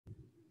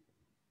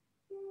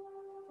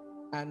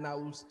and I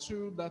will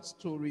stew that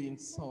story in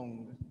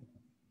song.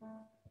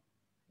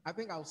 I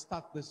think I'll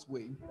start this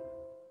way.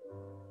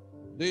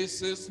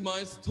 This is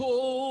my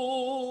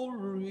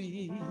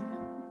story.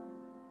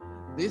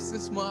 This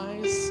is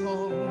my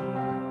song.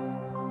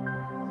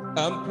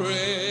 I'm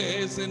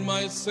praising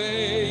my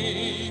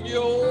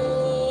Savior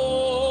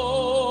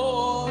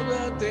all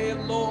the day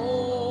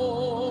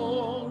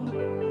long.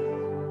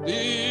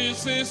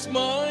 This is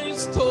my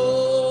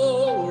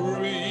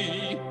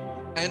story,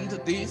 and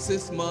this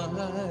is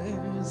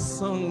my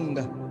song.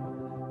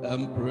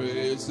 I'm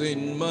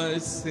praising my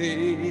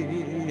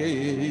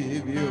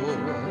Savior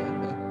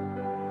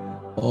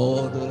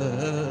all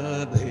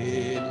the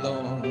day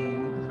long.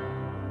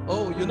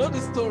 Oh, you know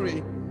the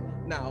story?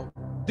 Now,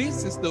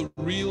 this is the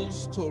real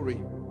story.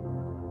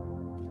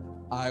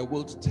 I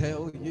will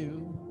tell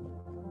you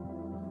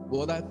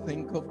what I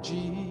think of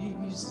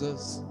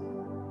Jesus,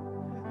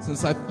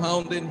 since I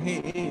found in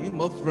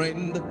him a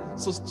friend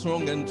so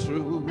strong and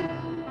true.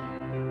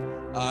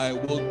 I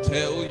will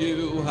tell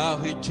you how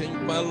he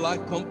changed my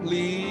life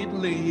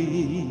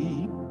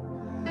completely.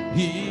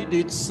 He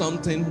did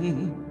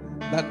something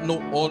that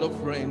no other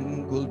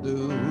friend could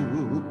do.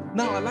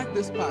 Now I like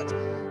this part.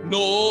 No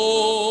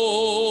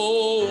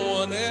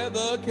one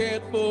ever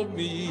cared for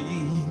me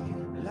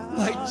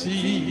like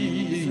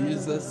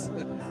Jesus.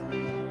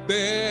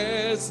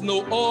 There's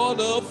no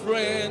other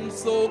friend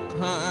so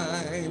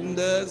kind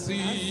as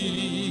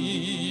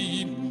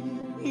he.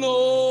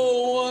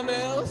 No one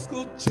else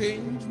could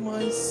change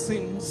my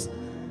sins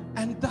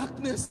and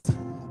darkness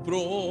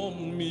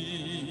from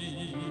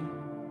me.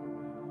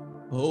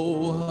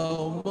 Oh,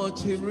 how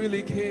much he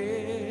really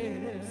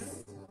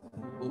cares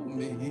for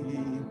me.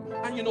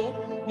 And you know,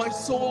 my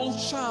soul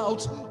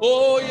shouts,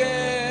 oh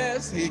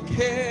yes, he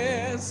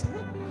cares.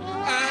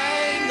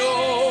 I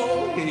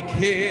know he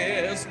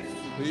cares.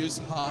 His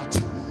heart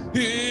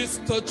is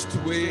touched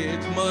with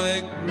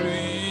my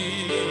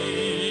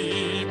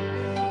grief.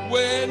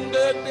 When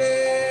the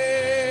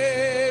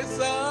days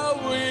are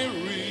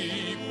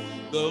weary,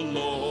 the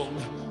long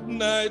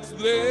nights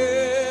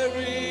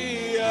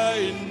dreary,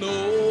 I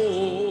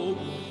know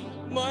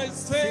my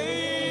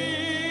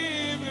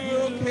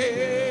Savior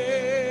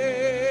cares.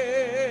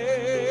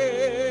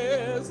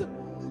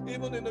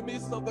 Even in the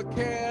midst of the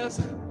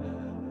cares,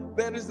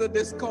 there is a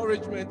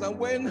discouragement. And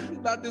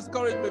when that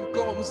discouragement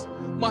comes,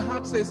 my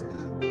heart says,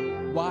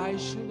 why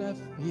should I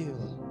feel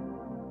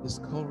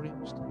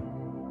discouraged?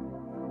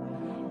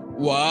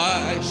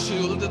 Why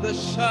should the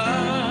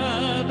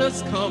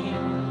shadows come?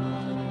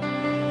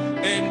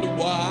 And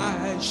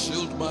why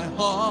should my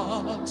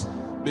heart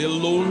be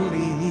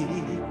lonely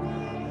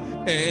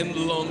and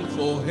long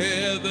for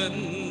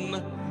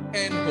heaven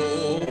and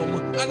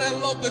home? And I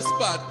love this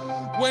part.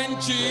 When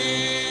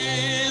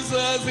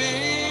Jesus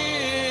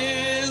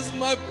is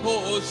my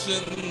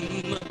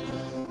portion,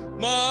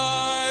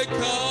 my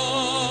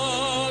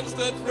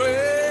constant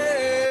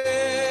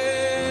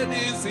friend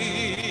is he.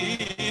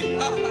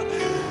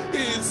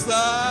 His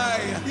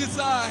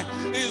eye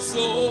is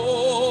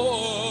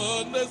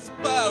on the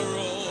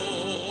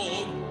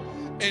sparrow,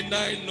 and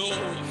I know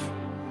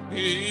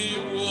he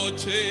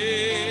watches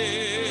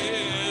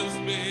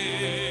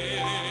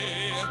me.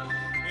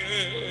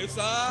 His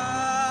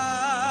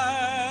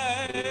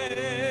eye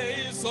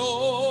is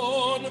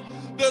on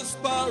the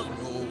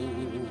sparrow,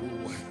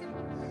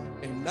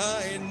 and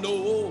I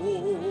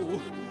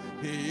know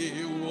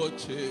he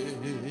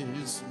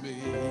watches me.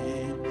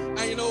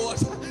 And you know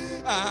what?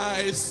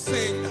 I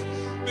sing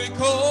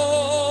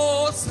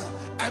because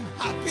I'm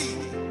happy.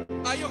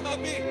 Are you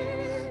happy?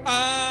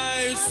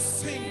 I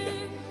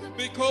sing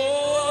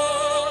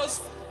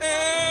because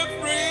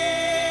every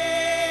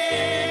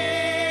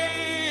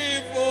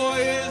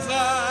voice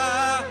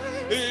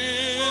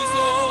is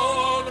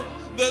on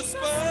the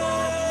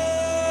sparrow,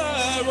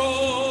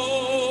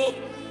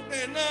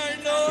 and I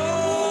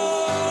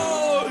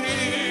know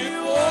he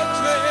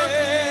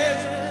watches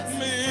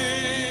me.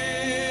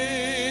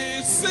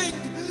 Sing,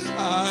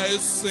 I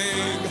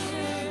sing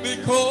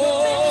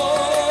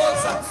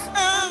because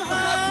I'm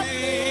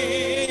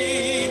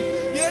happy.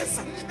 Yes,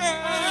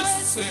 I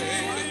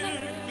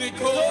sing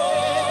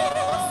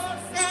because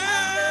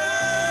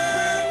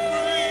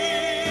every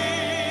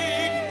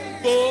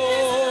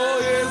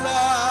voice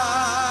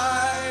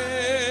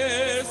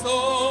is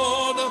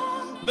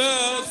on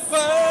the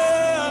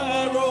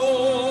sparrow,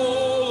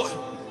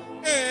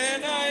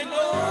 and I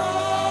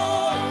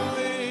know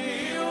he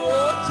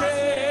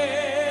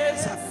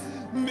watches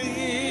me.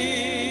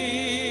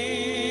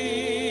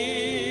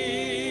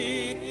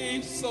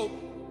 So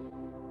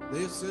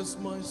this is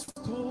my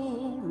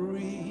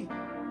story.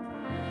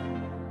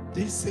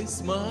 This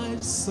is my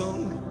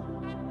song.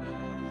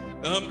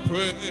 I'm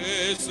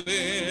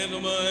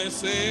praising my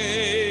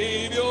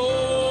Savior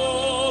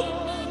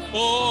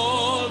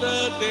all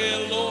the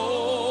day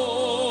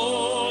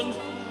long.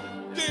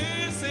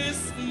 This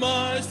is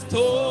my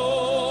story,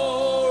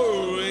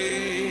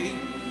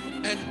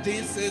 and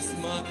this is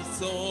my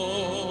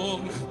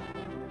song.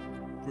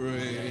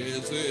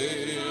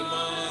 Praising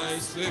my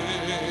Savior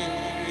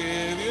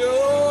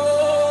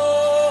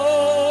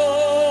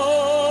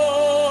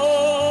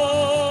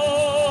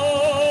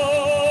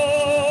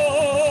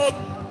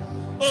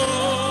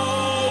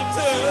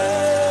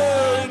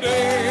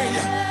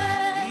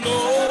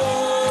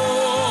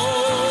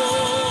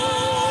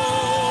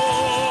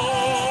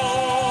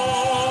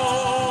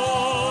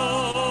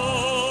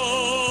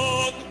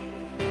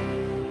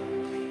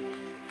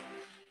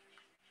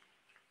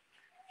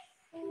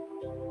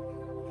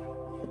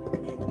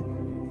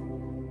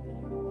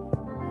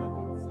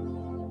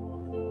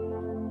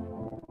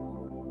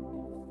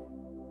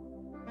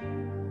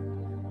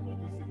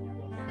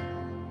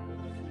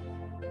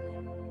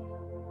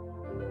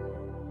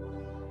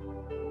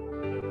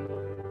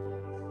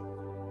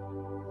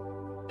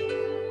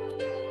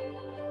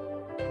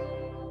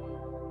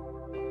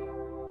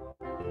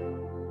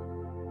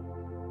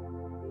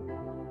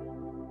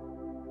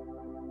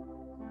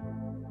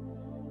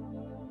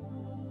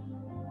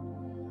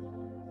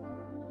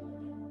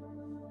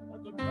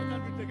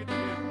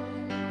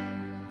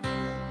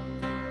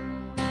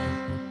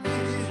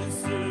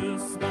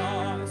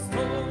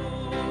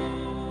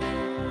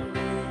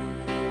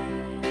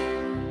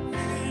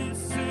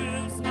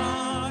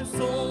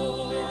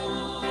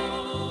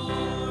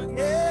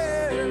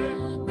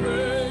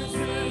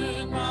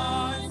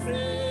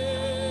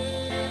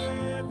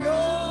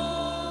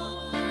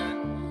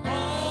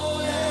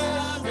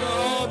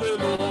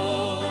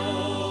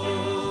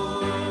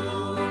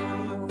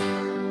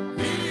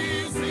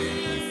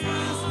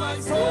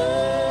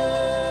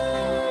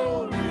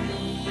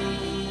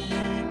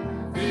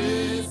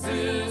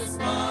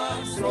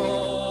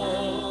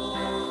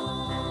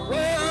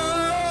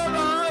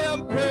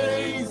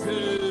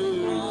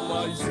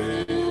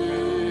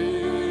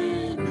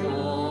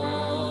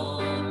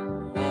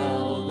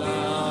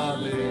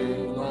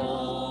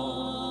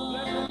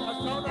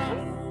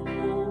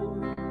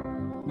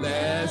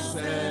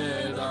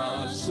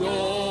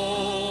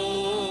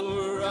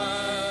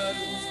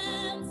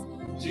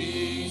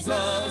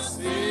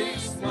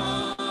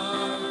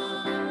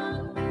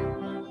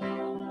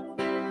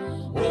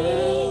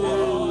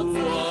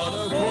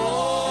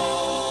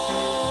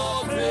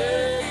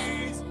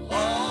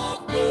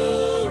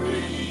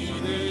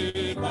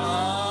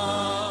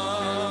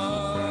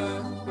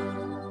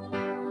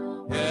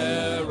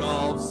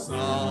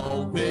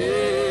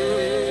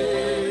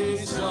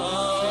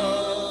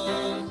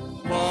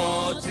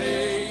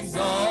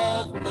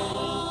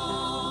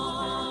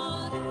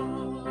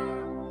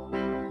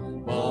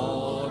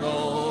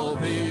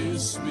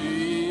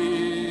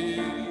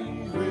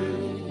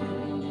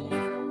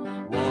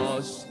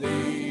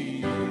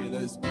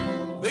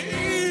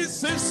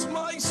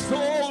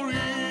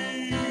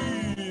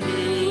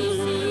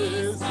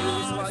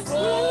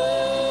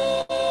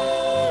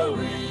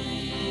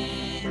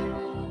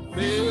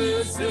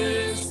This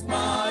is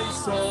my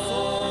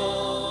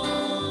song.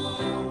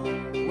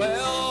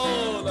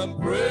 Well, I'm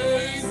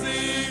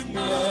praising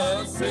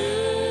the Savior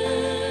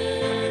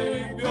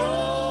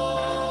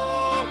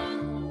all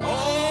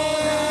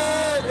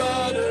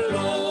the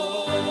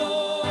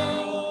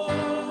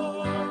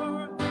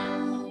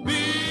Lord.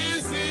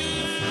 This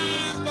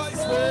is my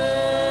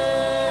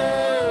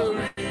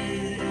story.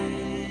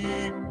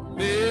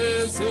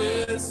 This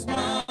is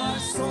my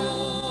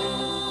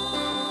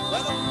song.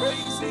 Well, I'm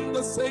praising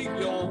the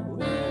Savior.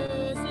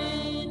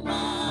 Praising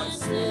my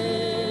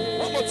Savior.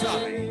 One more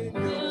time.